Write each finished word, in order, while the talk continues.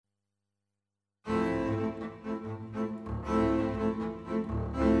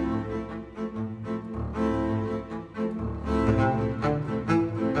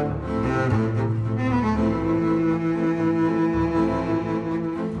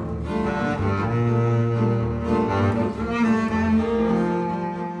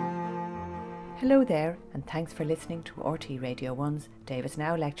Hello there, and thanks for listening to RT Radio 1's Davis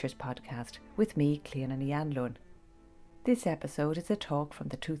Now Lectures podcast with me, Clean and Ianlun. This episode is a talk from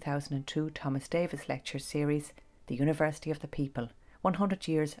the 2002 Thomas Davis Lecture series, The University of the People, 100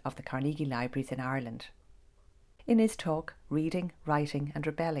 Years of the Carnegie Libraries in Ireland. In his talk, Reading, Writing and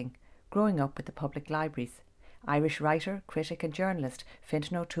Rebelling, Growing Up with the Public Libraries, Irish writer, critic and journalist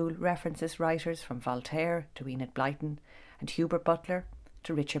Fintan O'Toole references writers from Voltaire to Enid Blyton and Hubert Butler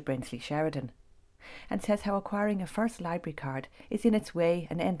to Richard Brinsley Sheridan, and says how acquiring a first library card is in its way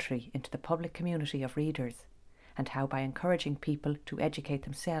an entry into the public community of readers, and how by encouraging people to educate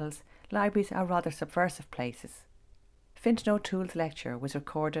themselves, libraries are rather subversive places. Fintan O'Toole's lecture was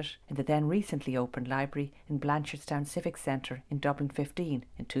recorded in the then recently opened library in Blanchardstown Civic Centre in Dublin 15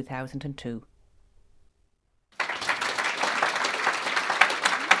 in 2002.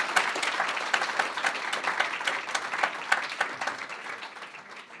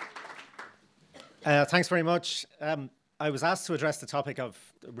 Thanks very much. I was asked to address the topic of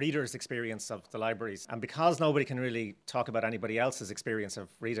readers' experience of the libraries, and because nobody can really talk about anybody else's experience of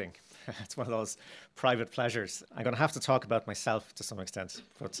reading, it's one of those private pleasures, I'm going to have to talk about myself to some extent,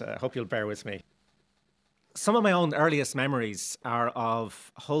 but I hope you'll bear with me. Some of my own earliest memories are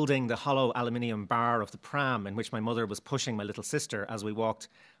of holding the hollow aluminium bar of the pram in which my mother was pushing my little sister as we walked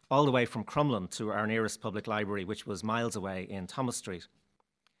all the way from Crumlin to our nearest public library, which was miles away in Thomas Street.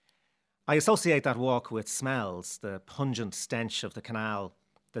 I associate that walk with smells, the pungent stench of the canal,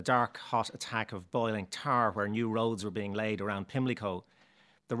 the dark, hot attack of boiling tar where new roads were being laid around Pimlico,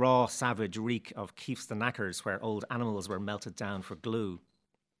 the raw, savage reek of Keef's the Knackers where old animals were melted down for glue.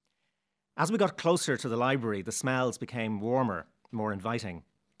 As we got closer to the library, the smells became warmer, more inviting.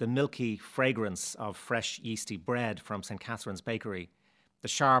 The milky fragrance of fresh, yeasty bread from St. Catherine's Bakery, the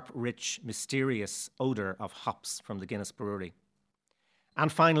sharp, rich, mysterious odour of hops from the Guinness Brewery. And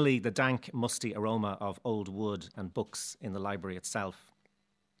finally, the dank, musty aroma of old wood and books in the library itself.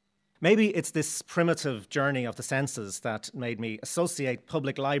 Maybe it's this primitive journey of the senses that made me associate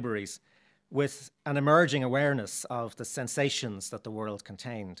public libraries with an emerging awareness of the sensations that the world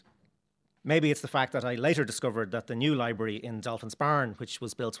contained. Maybe it's the fact that I later discovered that the new library in Dolphin's Barn, which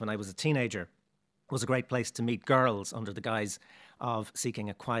was built when I was a teenager, was a great place to meet girls under the guise of seeking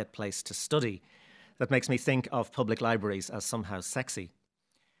a quiet place to study, that makes me think of public libraries as somehow sexy.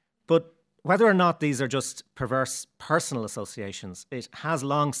 But whether or not these are just perverse personal associations, it has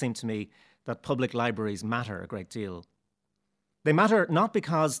long seemed to me that public libraries matter a great deal. They matter not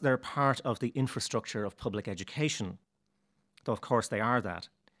because they're part of the infrastructure of public education, though of course they are that,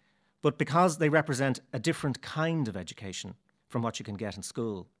 but because they represent a different kind of education from what you can get in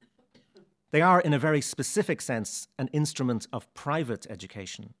school. They are, in a very specific sense, an instrument of private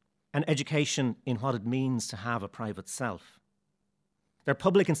education, an education in what it means to have a private self. They're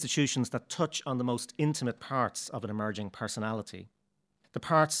public institutions that touch on the most intimate parts of an emerging personality, the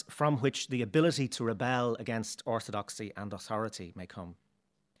parts from which the ability to rebel against orthodoxy and authority may come.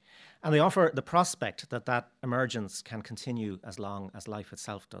 And they offer the prospect that that emergence can continue as long as life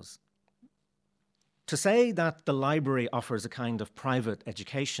itself does. To say that the library offers a kind of private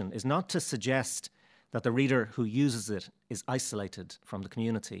education is not to suggest that the reader who uses it is isolated from the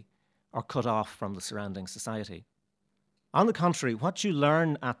community or cut off from the surrounding society. On the contrary, what you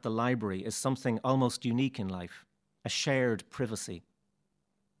learn at the library is something almost unique in life, a shared privacy.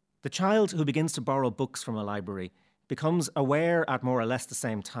 The child who begins to borrow books from a library becomes aware at more or less the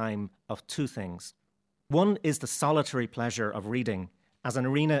same time of two things. One is the solitary pleasure of reading as an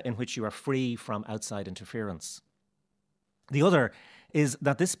arena in which you are free from outside interference. The other is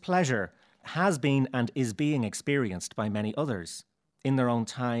that this pleasure has been and is being experienced by many others in their own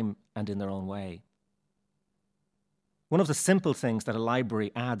time and in their own way. One of the simple things that a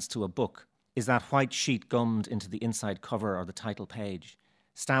library adds to a book is that white sheet gummed into the inside cover or the title page,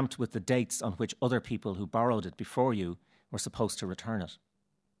 stamped with the dates on which other people who borrowed it before you were supposed to return it.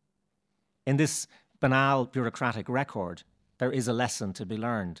 In this banal bureaucratic record, there is a lesson to be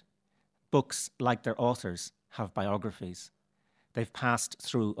learned. Books, like their authors, have biographies. They've passed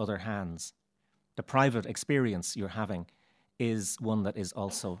through other hands. The private experience you're having is one that is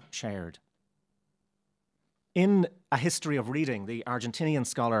also shared. In A History of Reading, the Argentinian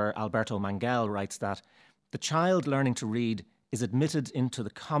scholar Alberto Manguel writes that the child learning to read is admitted into the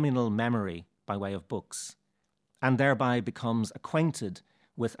communal memory by way of books, and thereby becomes acquainted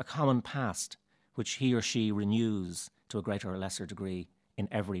with a common past which he or she renews to a greater or lesser degree in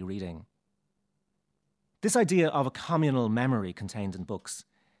every reading. This idea of a communal memory contained in books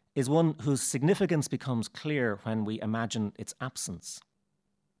is one whose significance becomes clear when we imagine its absence.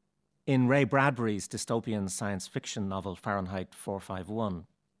 In Ray Bradbury's dystopian science fiction novel Fahrenheit 451,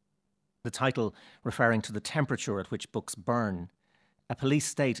 the title referring to the temperature at which books burn. A police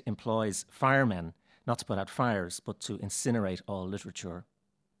state employs firemen not to put out fires, but to incinerate all literature.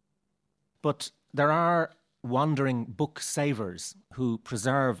 But there are wandering book savers who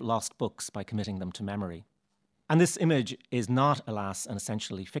preserve lost books by committing them to memory. And this image is not, alas, an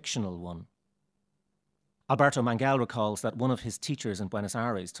essentially fictional one. Alberto Manguel recalls that one of his teachers in Buenos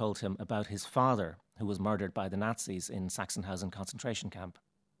Aires told him about his father, who was murdered by the Nazis in Sachsenhausen concentration camp.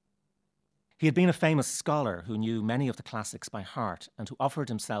 He had been a famous scholar who knew many of the classics by heart and who offered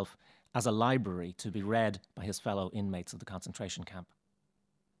himself as a library to be read by his fellow inmates of the concentration camp.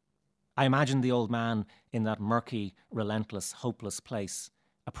 I imagine the old man in that murky, relentless, hopeless place,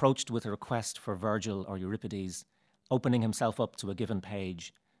 approached with a request for Virgil or Euripides, opening himself up to a given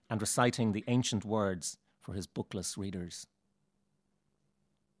page and reciting the ancient words for his bookless readers.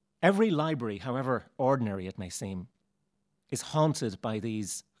 Every library, however ordinary it may seem, is haunted by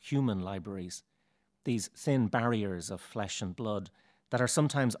these human libraries, these thin barriers of flesh and blood that are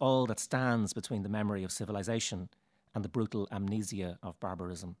sometimes all that stands between the memory of civilization and the brutal amnesia of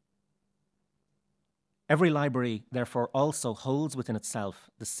barbarism. Every library, therefore, also holds within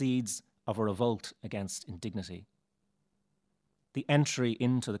itself the seeds of a revolt against indignity. The entry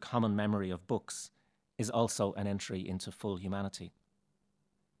into the common memory of books is also an entry into full humanity.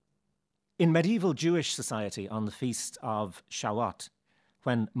 In medieval Jewish society, on the feast of Shavuot,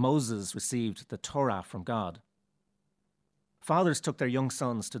 when Moses received the Torah from God, fathers took their young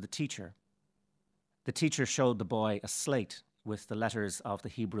sons to the teacher. The teacher showed the boy a slate with the letters of the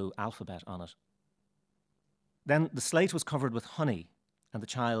Hebrew alphabet on it. Then the slate was covered with honey, and the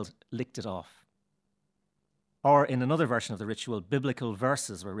child licked it off. Or in another version of the ritual, biblical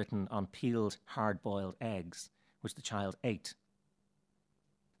verses were written on peeled, hard-boiled eggs, which the child ate.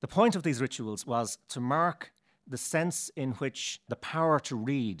 The point of these rituals was to mark the sense in which the power to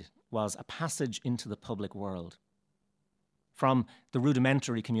read was a passage into the public world, from the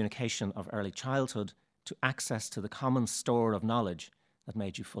rudimentary communication of early childhood to access to the common store of knowledge that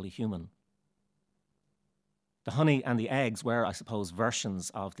made you fully human. The honey and the eggs were, I suppose,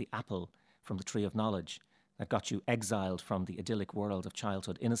 versions of the apple from the tree of knowledge that got you exiled from the idyllic world of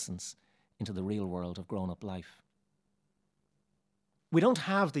childhood innocence into the real world of grown-up life. We don't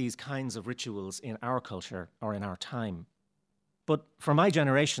have these kinds of rituals in our culture or in our time. But for my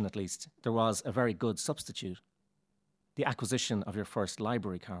generation, at least, there was a very good substitute: the acquisition of your first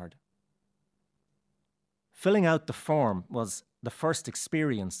library card. Filling out the form was the first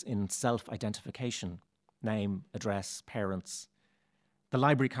experience in self-identification: name, address, parents. The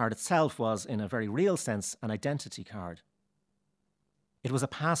library card itself was, in a very real sense, an identity card. It was a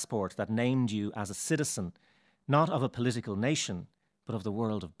passport that named you as a citizen, not of a political nation, but of the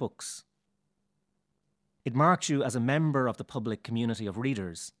world of books. It marked you as a member of the public community of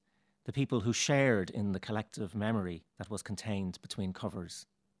readers, the people who shared in the collective memory that was contained between covers.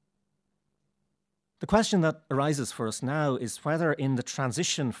 The question that arises for us now is whether, in the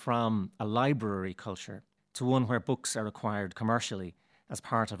transition from a library culture to one where books are acquired commercially as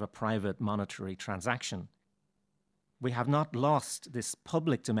part of a private monetary transaction, we have not lost this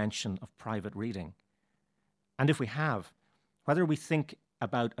public dimension of private reading. And if we have, whether we think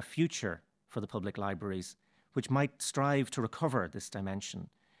about a future for the public libraries which might strive to recover this dimension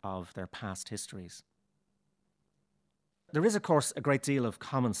of their past histories. There is, of course, a great deal of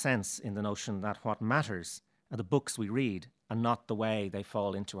common sense in the notion that what matters are the books we read and not the way they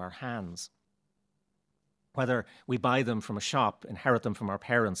fall into our hands. Whether we buy them from a shop, inherit them from our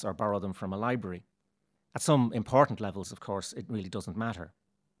parents, or borrow them from a library. At some important levels, of course, it really doesn't matter.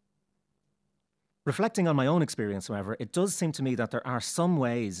 Reflecting on my own experience, however, it does seem to me that there are some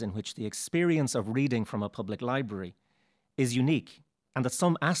ways in which the experience of reading from a public library is unique, and that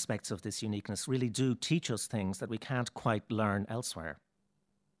some aspects of this uniqueness really do teach us things that we can't quite learn elsewhere.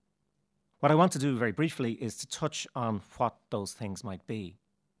 What I want to do very briefly is to touch on what those things might be.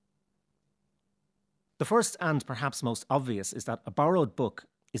 The first and perhaps most obvious is that a borrowed book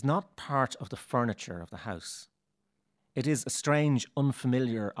is not part of the furniture of the house. It is a strange,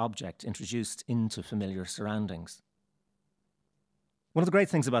 unfamiliar object introduced into familiar surroundings. One of the great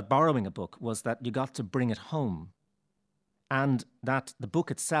things about borrowing a book was that you got to bring it home, and that the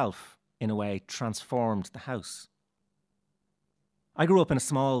book itself, in a way, transformed the house. I grew up in a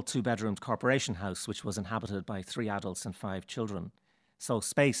small 2-bedroomed corporation house which was inhabited by 3 adults and 5 children, so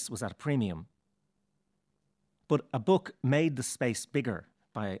space was at a premium. But a book made the space bigger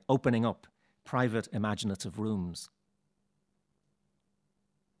by opening up private, imaginative rooms.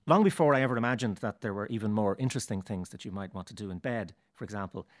 Long before I ever imagined that there were even more interesting things that you might want to do in bed, for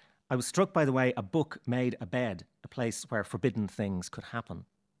example, I was struck by the way a book made a bed a place where forbidden things could happen.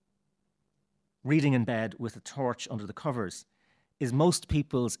 reading in bed with a torch under the covers, is most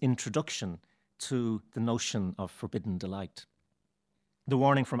people's introduction to the notion of forbidden delight. The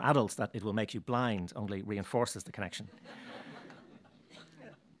warning from adults that it will make you blind only reinforces the connection.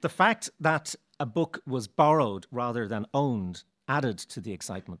 The fact that a book was borrowed rather than owned added to the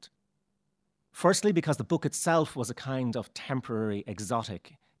excitement. Firstly, because the book itself was a kind of temporary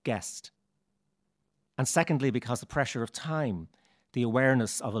exotic guest. And secondly, because the pressure of time, the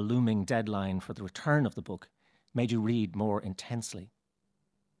awareness of a looming deadline for the return of the book, made you read more intensely.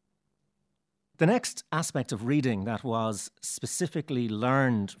 The next aspect of reading that was specifically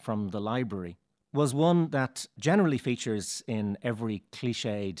learned from the library was one that generally features in every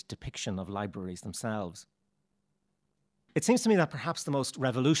cliched depiction of libraries themselves. It seems to me that perhaps the most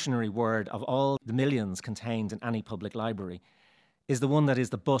revolutionary word of all the millions contained in any public library is the one that is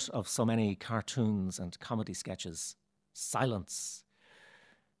the butt of so many cartoons and comedy sketches: silence.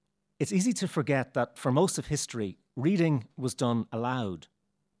 It's easy to forget that for most of history, reading was done aloud,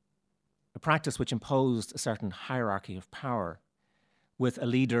 a practice which imposed a certain hierarchy of power, with a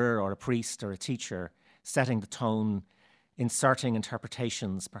leader or a priest or a teacher setting the tone, inserting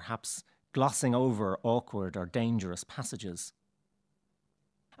interpretations, perhaps glossing over awkward or dangerous passages.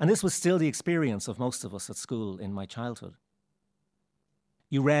 And this was still the experience of most of us at school in my childhood.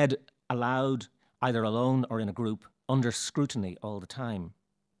 You read aloud, either alone or in a group, under scrutiny all the time.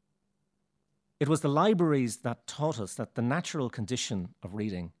 It was the libraries that taught us that the natural condition of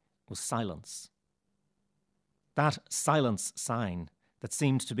reading was silence. That silence sign that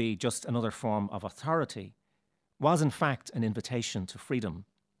seemed to be just another form of authority was in fact an invitation to freedom.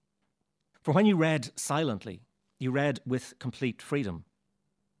 For when you read silently, you read with complete freedom.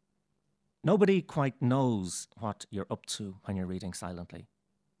 Nobody quite knows what you're up to when you're reading silently.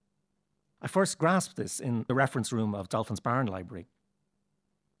 I first grasped this in the reference room of Dolphin's Barn Library.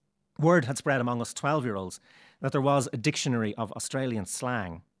 Word had spread among us 12-year-olds that there was a dictionary of Australian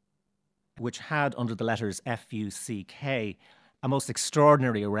slang, which had under the letters F-U-C-K a most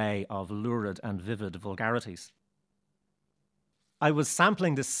extraordinary array of lurid and vivid vulgarities. I was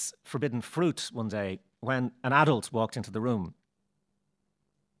sampling this forbidden fruit one day when an adult walked into the room.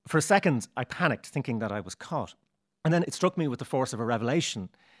 For a second, I panicked, thinking that I was caught. And then it struck me with the force of a revelation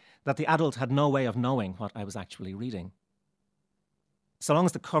that the adult had no way of knowing what I was actually reading. So long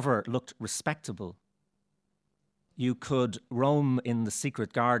as the cover looked respectable, you could roam in the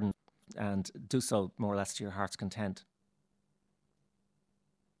secret garden and do so more or less to your heart's content.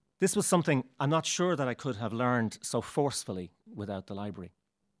 This was something I'm not sure that I could have learned so forcefully without the library.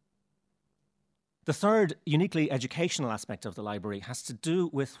 The third uniquely educational aspect of the library has to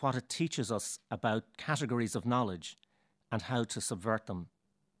do with what it teaches us about categories of knowledge and how to subvert them.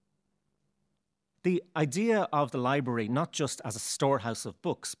 The idea of the library not just as a storehouse of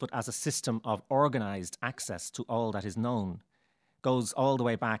books, but as a system of organised access to all that is known, goes all the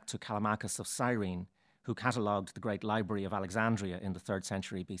way back to Callimachus of Cyrene, who catalogued the great library of Alexandria in the 3rd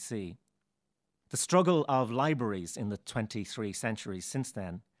century BC. The struggle of libraries in the 23 centuries since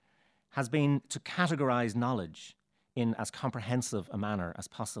then has been to categorise knowledge in as comprehensive a manner as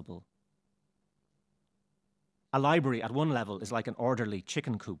possible. A library at one level is like an orderly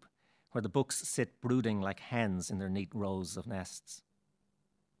chicken coop, where the books sit brooding like hens in their neat rows of nests.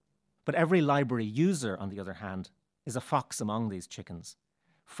 But every library user, on the other hand, is a fox among these chickens,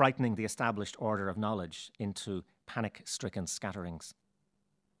 frightening the established order of knowledge into panic-stricken scatterings.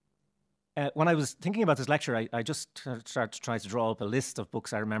 When I was thinking about this lecture, I just started to try to draw up a list of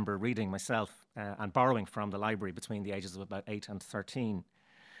books I remember reading myself and borrowing from the library between the ages of about 8 and 13.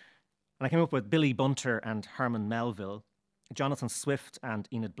 And I came up with Billy Bunter and Herman Melville, Jonathan Swift and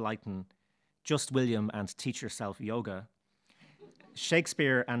Enid Blyton, Just William and Teach Yourself Yoga,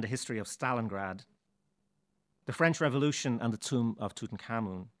 Shakespeare and the History of Stalingrad, The French Revolution and the Tomb of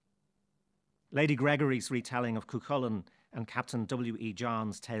Tutankhamun, Lady Gregory's retelling of Cuchulainn and Captain W.E.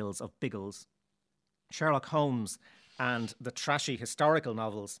 John's tales of Biggles, Sherlock Holmes and the trashy historical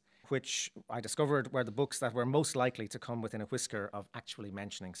novels, which I discovered were the books that were most likely to come within a whisker of actually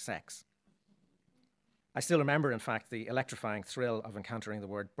mentioning sex. I still remember, in fact, the electrifying thrill of encountering the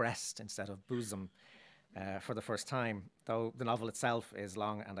word breast instead of bosom for the first time, though the novel itself is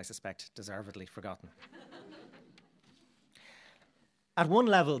long and I suspect deservedly forgotten. At one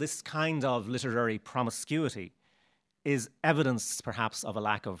level, this kind of literary promiscuity is evidence, perhaps, of a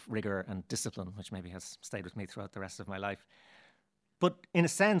lack of rigour and discipline, which maybe has stayed with me throughout the rest of my life. But in a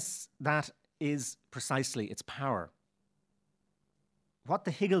sense, that is precisely its power. What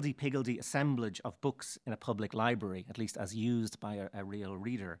the higgledy-piggledy assemblage of books in a public library, at least as used by a real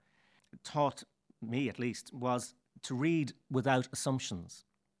reader, taught me at least, was to read without assumptions.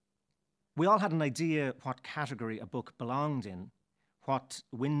 We all had an idea what category a book belonged in, what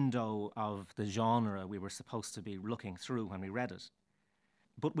window of the genre we were supposed to be looking through when we read it.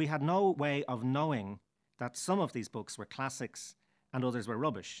 But we had no way of knowing that some of these books were classics and others were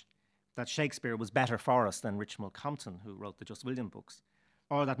rubbish, that Shakespeare was better for us than Richmal Compton, who wrote the Just William books,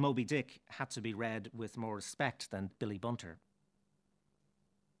 or that Moby Dick had to be read with more respect than Billy Bunter.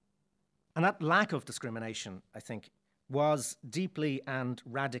 And that lack of discrimination, I think, was deeply and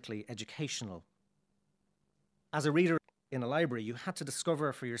radically educational. As a reader in a library, you had to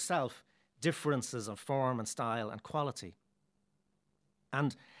discover for yourself differences of form and style and quality.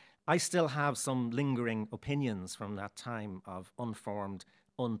 And I still have some lingering opinions from that time of unformed,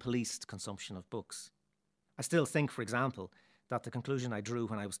 unpoliced consumption of books. I still think, for example, that the conclusion I drew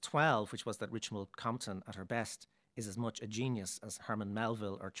when I was 12, which was that Richmal Compton at her best is as much a genius as Herman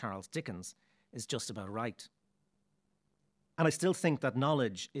Melville or Charles Dickens, is just about right. And I still think that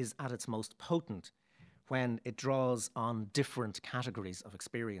knowledge is at its most potent when it draws on different categories of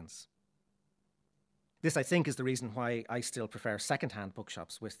experience. This, I think, is the reason why I still prefer second-hand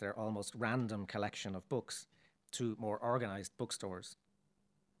bookshops with their almost random collection of books to more organised bookstores.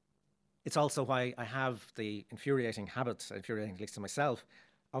 It's also why I have the infuriating habit, infuriating at least to myself,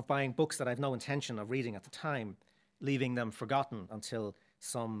 of buying books that I've no intention of reading at the time, leaving them forgotten until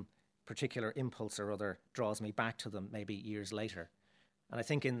some particular impulse or other draws me back to them maybe years later. And I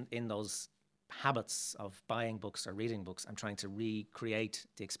think in those habits of buying books or reading books, I'm trying to recreate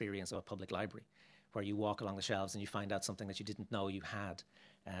the experience of a public library, where you walk along the shelves and you find out something that you didn't know you had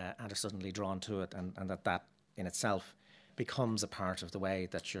and are suddenly drawn to it, and that in itself becomes a part of the way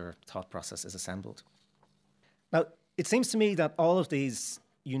that your thought process is assembled. Now, it seems to me that all of these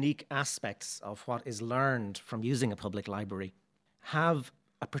unique aspects of what is learned from using a public library have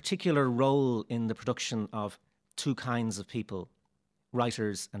a particular role in the production of two kinds of people,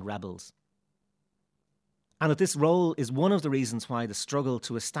 writers and rebels. And that this role is one of the reasons why the struggle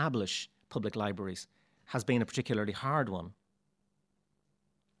to establish public libraries has been a particularly hard one.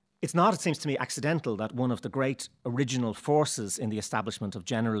 It's not, it seems to me, accidental that one of the great original forces in the establishment of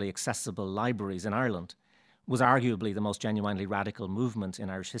generally accessible libraries in Ireland was arguably the most genuinely radical movement in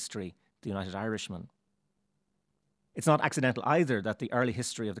Irish history, the United Irishmen. It's not accidental either that the early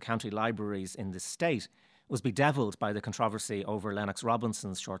history of the county libraries in this state was bedevilled by the controversy over Lennox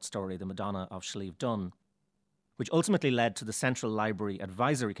Robinson's short story, The Madonna of Slieve Dun, which ultimately led to the Central Library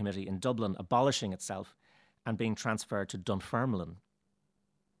Advisory Committee in Dublin abolishing itself and being transferred to Dunfermline.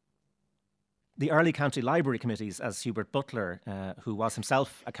 The early county library committees, as Hubert Butler, who was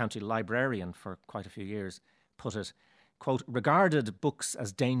himself a county librarian for quite a few years, put it, quote, regarded books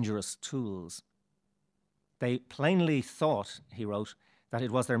as dangerous tools. They plainly thought, he wrote, that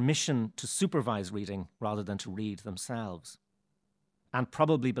it was their mission to supervise reading rather than to read themselves, and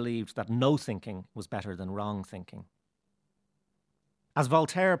probably believed that no thinking was better than wrong thinking. As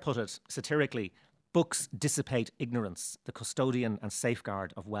Voltaire put it satirically, books dissipate ignorance, the custodian and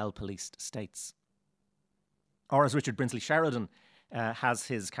safeguard of well-policed states. Or as Richard Brinsley Sheridan has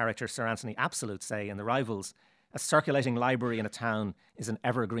his character Sir Anthony Absolute say in The Rivals, a circulating library in a town is an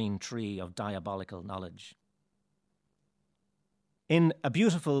evergreen tree of diabolical knowledge. In a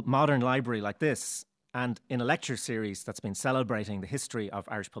beautiful modern library like this, and in a lecture series that's been celebrating the history of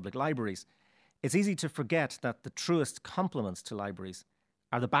Irish public libraries, it's easy to forget that the truest compliments to libraries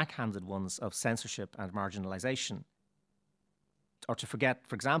are the backhanded ones of censorship and marginalisation. Or to forget,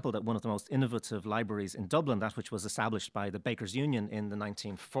 for example, that one of the most innovative libraries in Dublin, that which was established by the Bakers' Union in the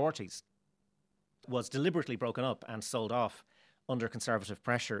 1940s, was deliberately broken up and sold off under Conservative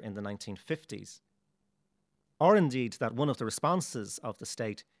pressure in the 1950s. Or indeed that one of the responses of the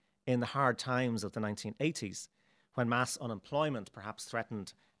state in the hard times of the 1980s, when mass unemployment perhaps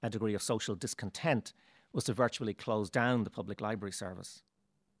threatened a degree of social discontent, was to virtually close down the public library service.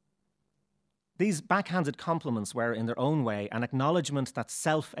 These backhanded compliments were, in their own way, an acknowledgement that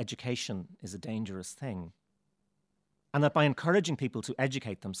self-education is a dangerous thing, and that by encouraging people to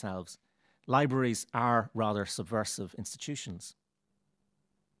educate themselves, libraries are rather subversive institutions.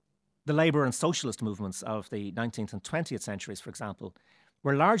 The labour and socialist movements of the 19th and 20th centuries, for example,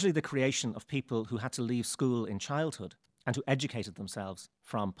 were largely the creation of people who had to leave school in childhood and who educated themselves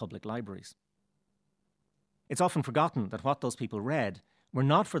from public libraries. It's often forgotten that what those people read were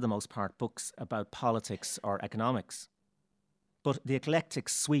not for the most part books about politics or economics, but the eclectic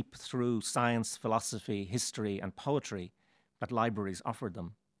sweep through science, philosophy, history and poetry that libraries offered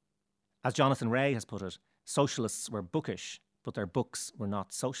them. As Jonathan Ray has put it, socialists were bookish, but their books were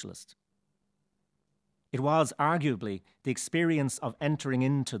not socialist. It was arguably the experience of entering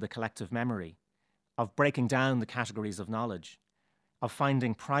into the collective memory, of breaking down the categories of knowledge, of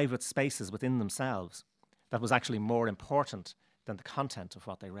finding private spaces within themselves that was actually more important than the content of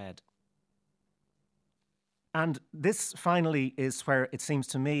what they read. And this finally is where it seems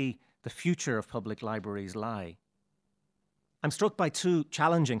to me the future of public libraries lie. I'm struck by two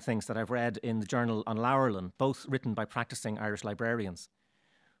challenging things that I've read in the journal on Lowerland, both written by practicing Irish librarians.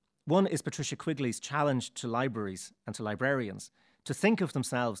 One is Patricia Quigley's challenge to libraries and to librarians to think of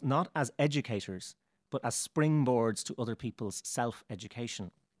themselves not as educators, but as springboards to other people's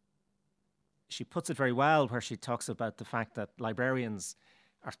self-education. She puts it very well where she talks about the fact that librarians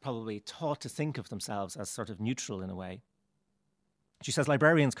are probably taught to think of themselves as sort of neutral in a way. She says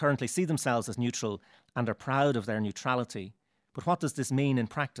librarians currently see themselves as neutral and are proud of their neutrality. But what does this mean in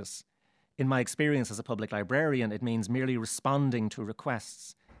practice? In my experience as a public librarian, it means merely responding to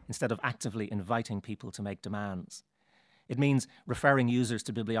requests instead of actively inviting people to make demands. It means referring users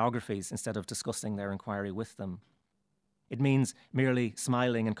to bibliographies instead of discussing their inquiry with them. It means merely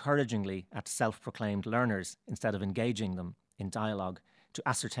smiling encouragingly at self-proclaimed learners instead of engaging them in dialogue to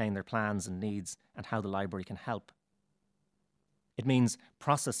ascertain their plans and needs and how the library can help. It means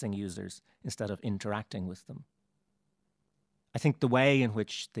processing users instead of interacting with them. I think the way in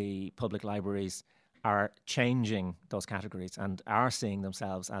which the public libraries are changing those categories and are seeing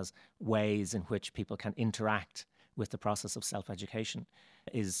themselves as ways in which people can interact with the process of self-education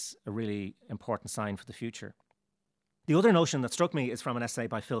is a really important sign for the future. The other notion that struck me is from an essay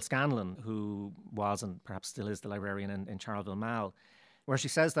by Phil Scanlon, who was and perhaps still is the librarian in Charleville Mall, where she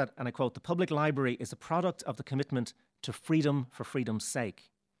says that, and I quote, "The public library is a product of the commitment to freedom for freedom's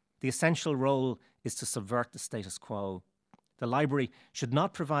sake. The essential role is to subvert the status quo. The library should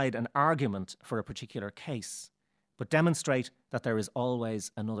not provide an argument for a particular case, but demonstrate that there is always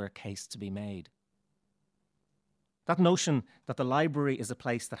another case to be made." That notion that the library is a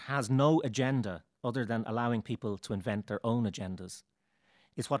place that has no agenda other than allowing people to invent their own agendas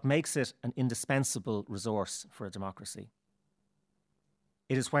is what makes it an indispensable resource for a democracy.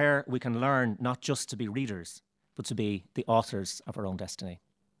 It is where we can learn not just to be readers, but to be the authors of our own destiny.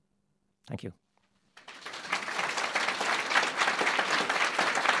 Thank you.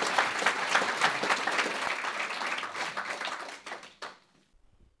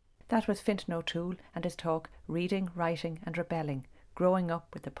 That was Fintan O'Toole and his talk Reading, Writing and Rebelling, Growing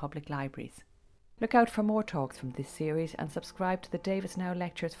Up with the Public Libraries. Look out for more talks from this series and subscribe to the Davis Now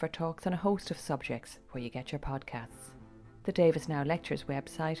Lectures for talks on a host of subjects where you get your podcasts. The Davis Now Lectures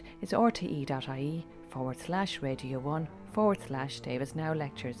website is rte.ie/radio1/Davis Now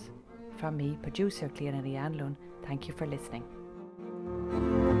Lectures. From me, producer Clíona Ní Anluain, thank you for listening.